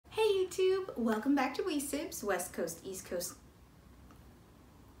YouTube, welcome back to SIBZ, West Coast, East Coast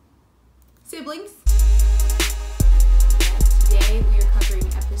siblings. Today we are covering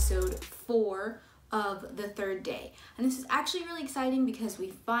episode 4 of The Third Day. And this is actually really exciting because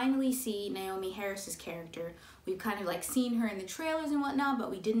we finally see Naomi Harris's character. We've kind of like seen her in the trailers and whatnot,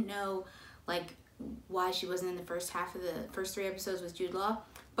 but we didn't know like why she wasn't in the first half of the first 3 episodes with Jude Law.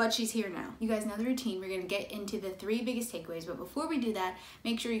 But she's here now. You guys know the routine. We're going to get into the 3 biggest takeaways. But before we do that,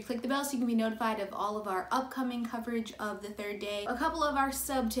 make sure you click the bell so you can be notified of all of our upcoming coverage of The Third Day. A couple of our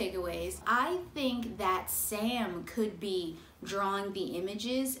sub takeaways. I think that Sam could be drawing the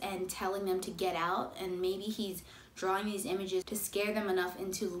images and telling them to get out. And maybe he's drawing these images to scare them enough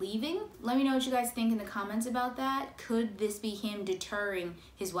into leaving. Let me know what you guys think in the comments about that. Could this be him deterring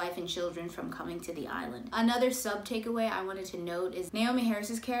his wife and children from coming to the island? Another sub takeaway I wanted to note is Naomi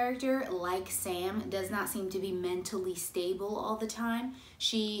Harris's character, like Sam, does not seem to be mentally stable all the time.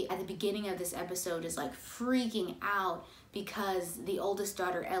 She, at the beginning of this episode, is like freaking out because the oldest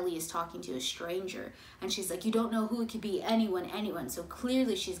daughter, Ellie, is talking to a stranger. And she's like, you don't know who it could be, anyone. So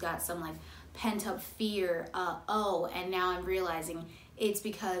clearly she's got some like pent-up fear. And now I'm realizing it's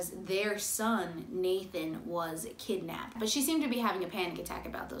because their son Nathan was kidnapped, but she seemed to be having a panic attack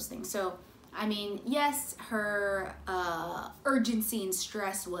about those things. So I mean, yes, her urgency and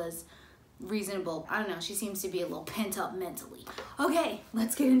stress was reasonable. I don't know, she seems to be a little pent up mentally. Okay,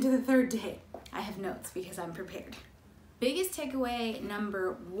 let's get into the third day. I have notes because I'm prepared. Biggest takeaway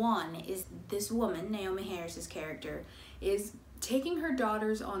number 1 is this woman, Naomi Harris's character, is taking her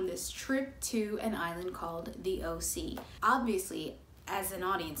daughters on this trip to an island called the OC. Obviously, as an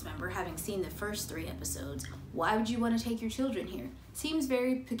audience member, having seen the first 3 episodes, why would you want to take your children here? Seems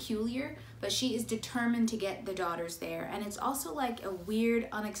very peculiar, but she is determined to get the daughters there. And it's also like a weird,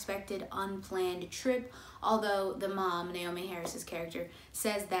 unexpected, unplanned trip, although the mom, Naomi Harris's character,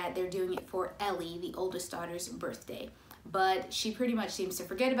 says that they're doing it for Ellie, the oldest daughter's birthday. But she pretty much seems to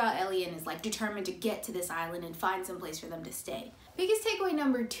forget about Ellie and is like determined to get to this island and find some place for them to stay. Biggest takeaway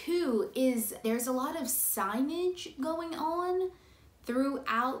number 2 is there's a lot of signage going on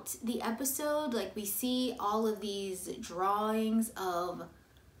throughout the episode. Like we see all of these drawings of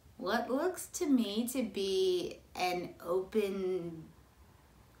what looks to me to be an open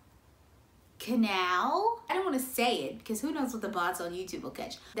canal. I don't want to say it because who knows what the bots on YouTube will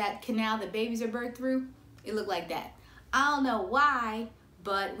catch. That canal that babies are birthed through, it looked like that. I don't know why,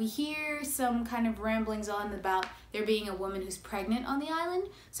 but we hear some kind of ramblings on about there being a woman who's pregnant on the island.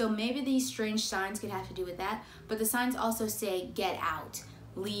 So maybe these strange signs could have to do with that. But the signs also say, get out,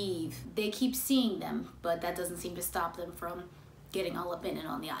 leave. They keep seeing them, but that doesn't seem to stop them from getting all up in it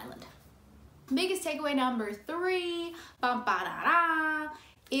on the island. Biggest takeaway number 3,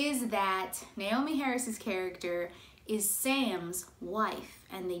 is that Naomi Harris's character is Sam's wife,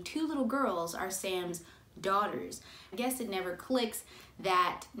 and the 2 little girls are Sam's daughters. I guess it never clicks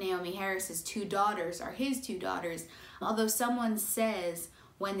that Naomi Harris's 2 daughters are his 2 daughters, although someone says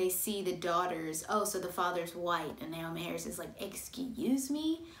when they see the daughters, oh, so the father's white, and Naomi Harris is like, excuse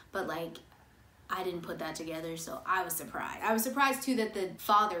me? But like, I didn't put that together, so I was surprised. I was surprised too that the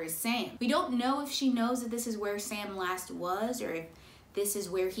father is Sam. We don't know if she knows that this is where Sam last was or if this is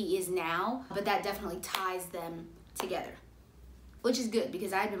where he is now, but that definitely ties them together, which is good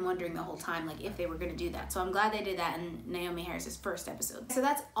because I'd been wondering the whole time like if they were going to do that. So I'm glad they did that in Naomi Harris's first episode. So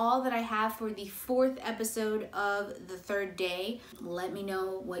that's all that I have for the 4th episode of The Third Day. Let me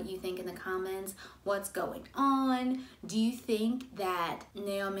know what you think in the comments. What's going on? Do you think that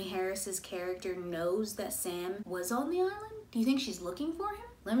Naomi Harris's character knows that Sam was on the island? Do you think she's looking for him?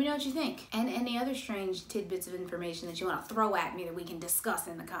 Let me know what you think. And any other strange tidbits of information that you want to throw at me that we can discuss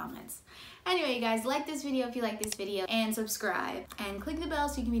in the comments. Anyway, you guys, like this video if you like this video, and subscribe, and click the bell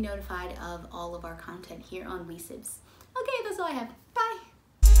so you can be notified of all of our content here on SIBZ. Okay, that's all I have. Bye!